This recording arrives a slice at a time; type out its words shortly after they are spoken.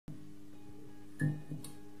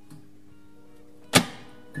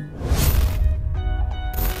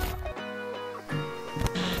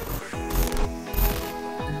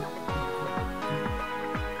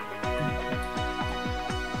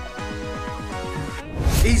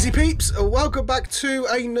Easy peeps, welcome back to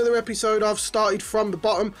another episode of Started From the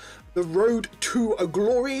Bottom, the road to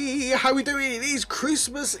glory. How we doing? It is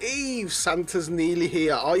Christmas Eve. Santa's nearly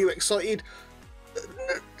here. Are you excited?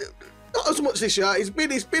 Not as much this year. It's been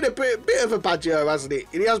a bit of a bad year, hasn't it?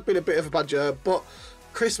 It has been a bit of a bad year, but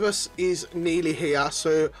Christmas is nearly here,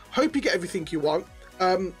 so hope you get everything you want.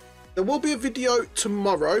 There will be a video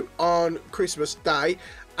tomorrow on Christmas Day,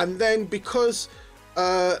 and then because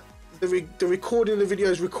the recording of the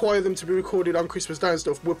videos require them to be recorded on Christmas Day and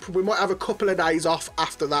stuff, we might have a couple of days off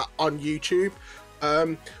after that on YouTube.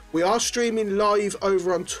 We are streaming live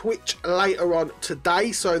over on Twitch later on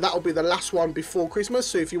today, so that'll be the last one before Christmas.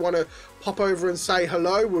 So if you want to pop over and say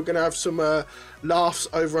hello, we're going to have some laughs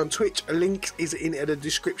over on Twitch. A link is in the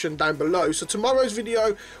description down below. So tomorrow's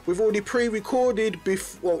video, we've already pre-recorded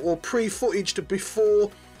or pre-footaged before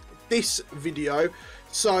this video.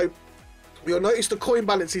 So you'll notice the coin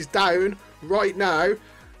balance is down right now.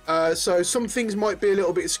 So some things might be a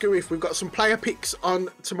little bit screwy. If we've got some player picks on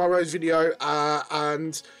tomorrow's video,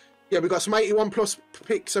 and yeah, we've got some 81 plus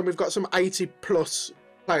picks and we've got some 80 plus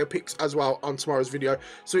player picks as well on tomorrow's video.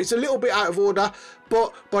 So it's a little bit out of order,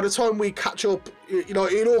 but by the time we catch up, you know,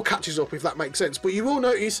 it all catches up, if that makes sense. But you will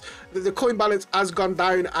notice that the coin balance has gone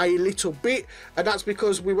down a little bit, and that's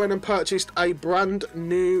because we went and purchased a brand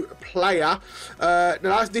new player.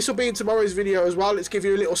 Now this will be in tomorrow's video as well. Let's give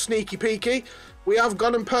you a little sneaky peeky. We have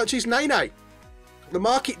gone and purchased Neymar. The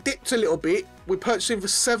market dipped a little bit. We purchased him for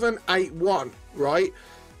 781, right?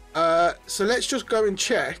 So let's just go and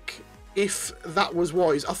check if that was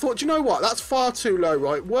wise. I thought, you know what, that's far too low,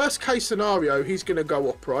 right? Worst case scenario, he's going to go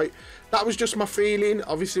up, right? That was just my feeling.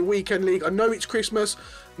 Obviously, Weekend League. I know it's Christmas.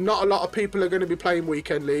 Not a lot of people are going to be playing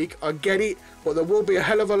Weekend League. I get it, but there will be a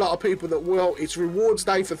hell of a lot of people that will. It's rewards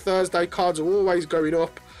day for Thursday. Cards are always going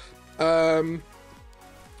up. And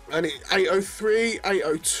it 803,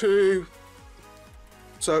 802.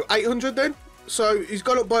 So 800 then. So he's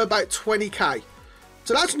gone up by about 20k.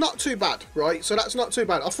 So that's not too bad, right? So that's not too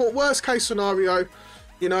bad. I thought worst case scenario,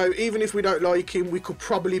 you know, even if we don't like him, we could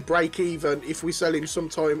probably break even if we sell him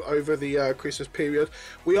sometime over the Christmas period.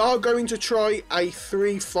 We are going to try a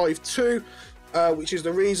 352, which is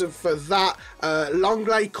the reason for that.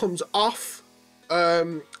 Longley comes off,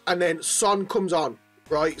 and then Son comes on,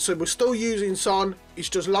 right? So we're still using Son. It's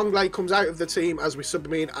just Longley comes out of the team as we sub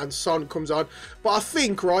him in, and Son comes on. But I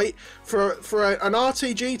think, right, for an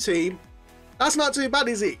RTG team, that's not too bad,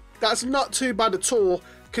 is it? That's not too bad at all,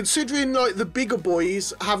 considering like the bigger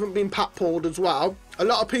boys haven't been pat pulled as well. A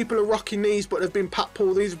lot of people are rocking these, but they've been pat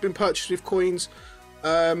pulled. These have been purchased with coins.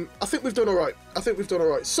 I think we've done all right. I think we've done all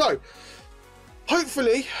right. So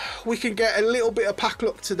hopefully we can get a little bit of pack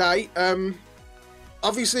luck today.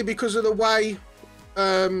 Obviously, because of the way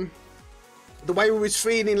we was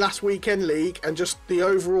feeling last Weekend League and just the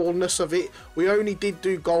overallness of it, we only did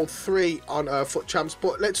do gold 3 on Foot Champs.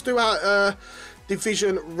 But let's do our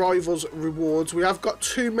division rivals rewards. We have got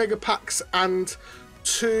 2 mega packs and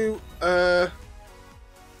 2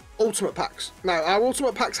 ultimate packs. Now our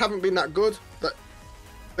ultimate packs haven't been that good.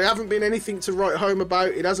 They haven't been anything to write home about.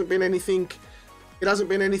 It hasn't been anything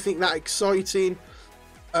that exciting.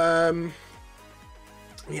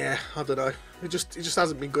 Yeah, I don't know. It just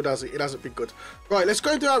hasn't been good, has it? It hasn't been good. Right, let's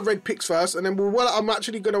go and do our red picks first, and then I'm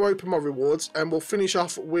actually going to open my rewards, and we'll finish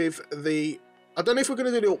off with the... I don't know if we're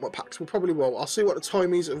going to do the ultimate packs. We probably will. I'll see what the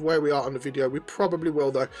time is of where we are on the video. We probably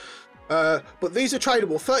will, though. But these are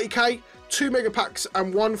tradable. 30k, 2 mega packs,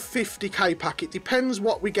 and 1 50k pack. It depends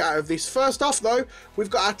what we get out of this. First off, though,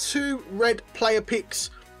 we've got our 2 red player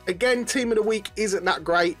picks. Again, team of the week isn't that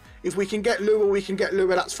great. If we can get Lua, we can get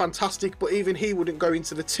Lua. That's fantastic. But even he wouldn't go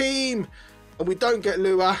into the team. And we don't get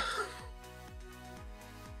Lua.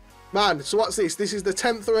 Man, so what's this? This is the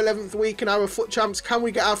 10th or 11th week in our Foot Champs. Can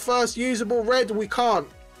we get our first usable red? We can't.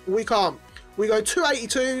 We can't. We go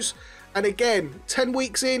 282s. And again, 10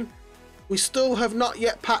 weeks in, we still have not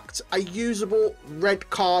yet packed a usable red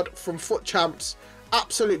card from Foot Champs.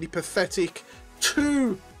 Absolutely pathetic.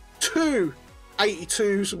 Two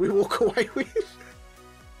 82s we walk away with.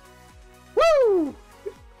 Woo!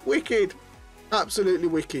 Wicked. Absolutely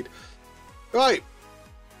wicked. Right.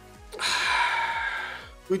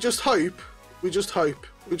 We just hope.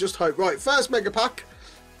 Right, first mega pack.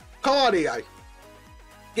 Come on, EA.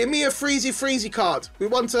 Give me a freezy card. We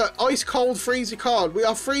want an ice cold freezy card. We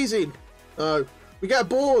are freezing. No. We get a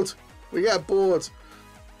board.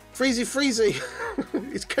 Freezy.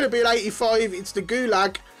 It's going to be an 85. It's the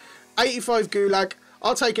Gulag. 85 Gulag.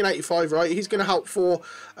 I'll take an 85, right? He's going to help for...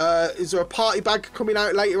 is there a party bag coming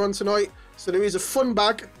out later on tonight? So there is a fun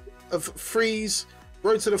bag of freeze,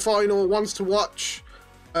 road to the final, ones to watch,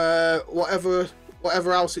 whatever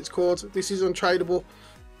whatever else it's called. This is untradeable.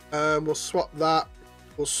 We'll swap that.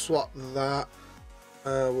 We'll swap that.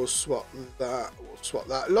 We'll swap that. We'll swap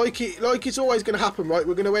that. Like it's always going to happen, right?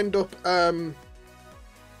 We're going to end up.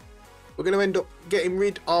 We're going to end up getting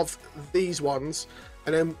rid of these ones,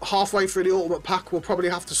 and then halfway through the ultimate pack, we'll probably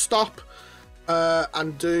have to stop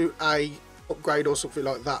and do a upgrade or something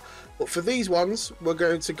like that. But for these ones, we're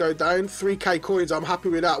going to go down 3k coins. I'm happy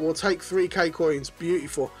with that. We'll take 3k coins.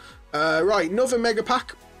 Beautiful. Right, another mega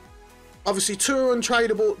pack. Obviously, 2 are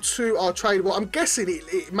untradeable, 2 are tradable. I'm guessing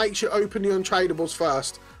it makes you open the untradables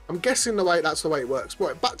first. I'm guessing that's the way it works.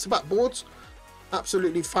 Right, back-to-back boards.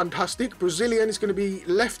 Absolutely fantastic. Brazilian is going to be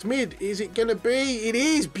left mid. Is it going to be? It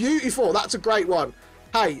is. Beautiful. That's a great one.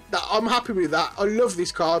 Hey, I'm happy with that. I love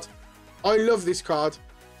this card. I love this card.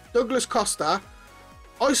 Douglas Costa.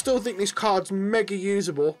 I still think this card's mega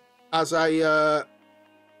usable as a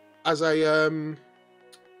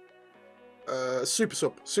super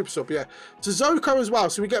sub, yeah. Sissoko as well,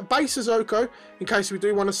 so we get base Sissoko in case we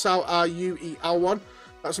do want to sell our UEL one.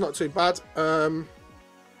 That's not too bad.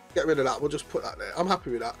 Get rid of that. We'll just put that there. I'm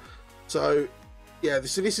happy with that. So yeah,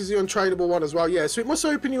 so this is the untradeable one as well. Yeah, so it must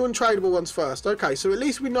open the untradeable ones first. Okay, so at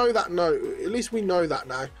least we know that. At least we know that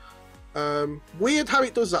now. Weird how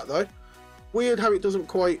it does that though. Weird how it doesn't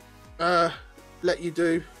quite let you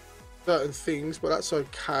do certain things, but that's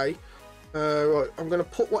okay. Right, I'm going to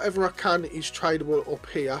put whatever I can is tradable up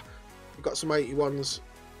here. We've got some 81s.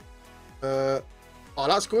 Oh,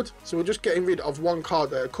 that's good. So we're just getting rid of one card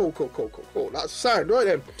there. Cool. That's sound. Right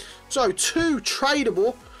then. So 2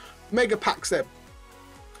 tradable mega packs then.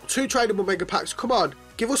 2 tradable mega packs. Come on.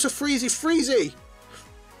 Give us a freezy.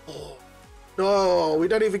 Oh, no, we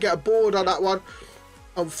don't even get a board on that one,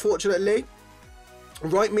 unfortunately.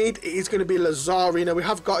 Right mid, it is going to be Lazari. Now we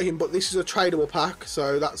have got him, but this is a tradable pack,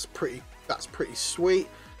 so that's pretty sweet.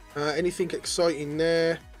 Anything exciting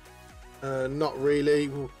there? Not really.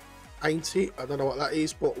 Well, ain't it? I don't know what that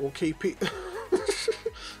is, but we'll keep it.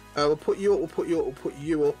 We'll put you up. We'll put you up. We'll put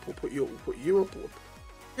you up. We'll put you up. We'll put you up. We'll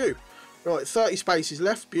put you. Right, 30 spaces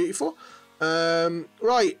left. Beautiful.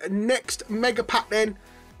 Right, next mega pack then.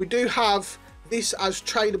 We do have this as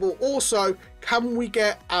tradable. Also, can we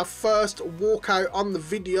get our first walkout on the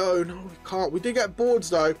video? No, we can't. We do get boards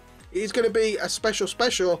though. It is going to be a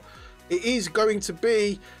special. It is going to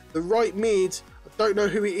be the right mid. I don't know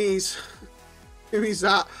who it is. Who is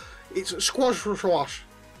that? It's Squash.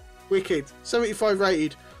 Wicked. 75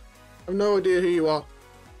 rated. I have no idea who you are.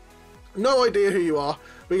 No idea who you are.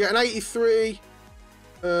 We get an 83.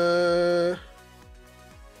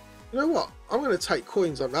 You know what? I'm going to take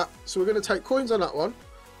coins on that. So we're going to take coins on that one.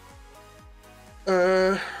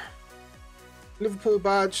 Liverpool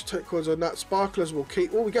badge, take coins on that. Sparklers will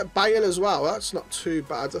keep. Oh, we get Bale as well. That's not too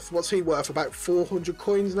bad. What's he worth? About 400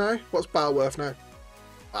 coins now. What's Bale worth now?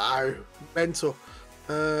 Wow, mental.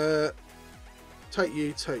 Take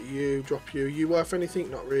you, drop you. You worth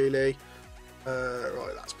anything? Not really.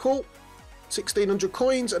 Right, that's cool. 1600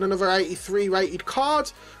 coins and another 83 rated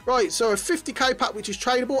card. Right, so a 50k pack which is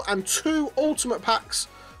tradable and 2 ultimate packs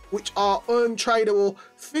which are untradeable.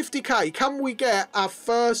 50k. Can we get our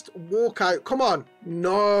first walkout? Come on.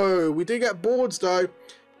 No, we do get boards though.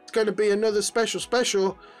 It's going to be another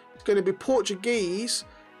special. It's going to be Portuguese.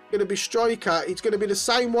 It's going to be striker. It's going to be the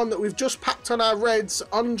same one that we've just packed on our reds.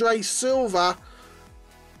 Andre Silva.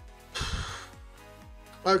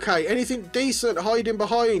 Okay, anything decent hiding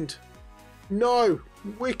behind? No,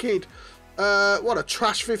 wicked. What a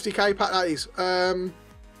trash 50k pack that is.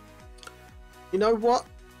 You know what?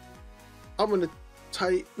 I'm gonna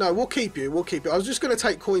take. No, we'll keep you. We'll keep you. I was just gonna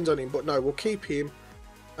take coins on him, but no, we'll keep him.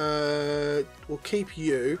 We'll keep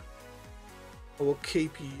you. We'll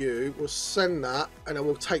keep you. We'll send that, and then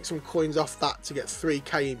we'll take some coins off that to get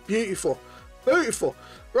 3k in. Beautiful. Beautiful.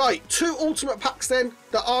 Right, 2 ultimate packs then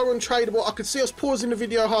that are untradeable. I could see us pausing the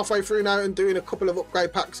video halfway through now and doing a couple of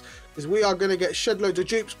upgrade packs because we are going to get shed loads of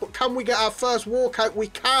dupes. But can we get our first walkout? We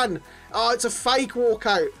can. Oh, it's a fake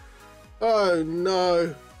walkout. Oh,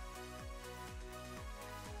 no.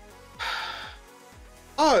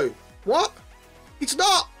 Oh, what? It's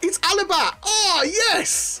not. It's Alaba. Oh,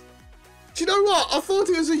 yes. Do you know what? I thought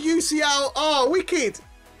it was a UCL. Oh, wicked.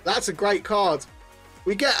 That's a great card.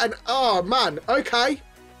 We get an... Oh, man. Okay.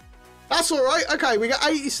 That's all right. Okay, we get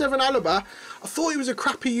 87 Alaba. I thought he was a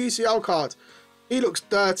crappy UCL card. He looks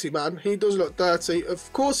dirty, man. He does look dirty.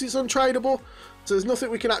 Of course, it's untradeable, so there's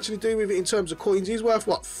nothing we can actually do with it in terms of coins. He's worth,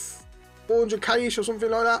 what, 400k-ish or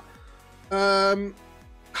something like that?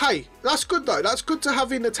 Hey, that's good, though. That's good to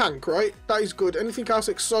have in the tank, right? That is good. Anything else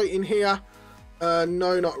exciting here?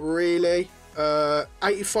 No, not really.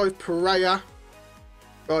 85 Pereira.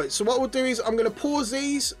 Right, so what we'll do is I'm going to pause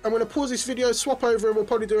these. I'm going to pause this video, swap over, and we'll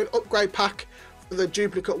probably do an upgrade pack for the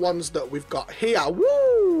duplicate ones that we've got here.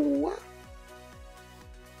 Woo!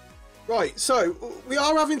 Right, so we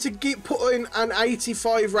are having to put in an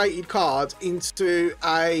 85 rated card into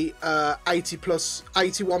a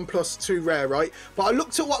 81 plus 2 rare, right? But I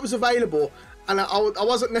looked at what was available, and I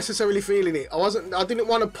wasn't necessarily feeling it. I didn't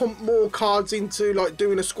want to pump more cards into like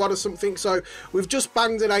doing a squad or something. So we've just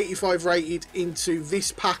banged an 85 rated into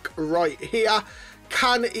this pack right here.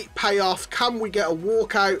 Can it pay off? Can we get a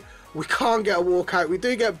walkout? We can't get a walkout. We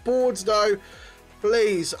do get boards though.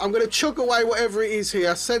 Please, I'm going to chuck away whatever it is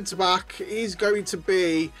here. Centre back is going to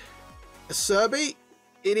be a Serbi.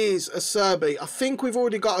 It is a Serbi. I think we've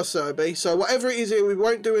already got a Serbi. So whatever it is here, we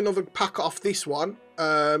won't do another pack off this one.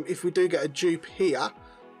 If we do get a dupe here,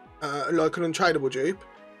 like an untradeable dupe.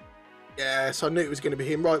 Yes, I knew it was going to be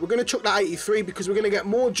him. Right, we're going to chuck that 83 because we're going to get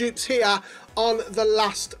more dupes here on the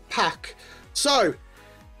last pack. So,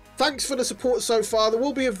 thanks for the support so far. There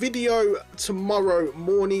will be a video tomorrow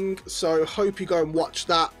morning, so hope you go and watch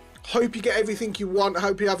that. Hope you get everything you want.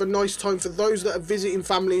 Hope you have a nice time. For those that are visiting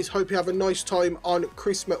families, hope you have a nice time on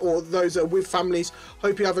Christmas, or those that are with families,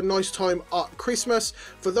 hope you have a nice time at Christmas.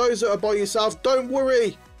 For those that are by yourself, don't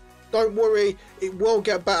worry. Don't worry. It will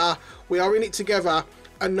get better. We are in it together.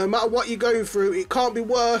 And no matter what you're going through, it can't be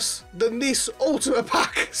worse than this ultimate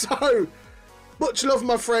pack. So, much love,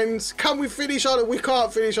 my friends. Can we finish on a... We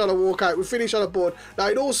can't finish on a walkout. We finish on a board. Now,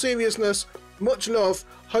 in all seriousness, much love.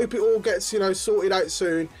 Hope it all gets, you know, sorted out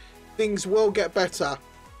soon. Things will get better.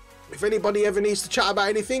 If anybody ever needs to chat about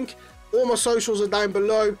anything, all my socials are down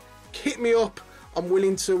below. Hit me up. I'm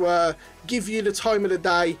willing to give you the time of the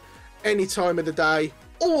day, any time of the day,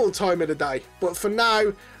 all time of the day. But for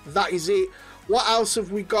now, that is it. What else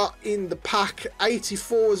have we got in the pack?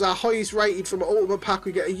 84 is our highest rated from an ultimate pack.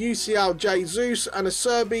 We get a UCL Jesus, and a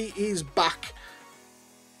Serbi is back.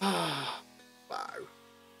 Ah, wow.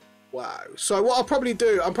 Wow. So what I'll probably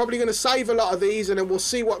do, I'm probably going to save a lot of these, and then we'll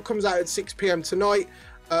see what comes out at 6 PM tonight.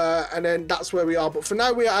 And then that's where we are. But for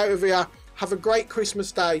now, we are out of here. Have a great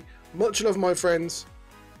Christmas day. Much love, my friends.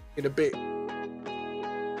 In a bit.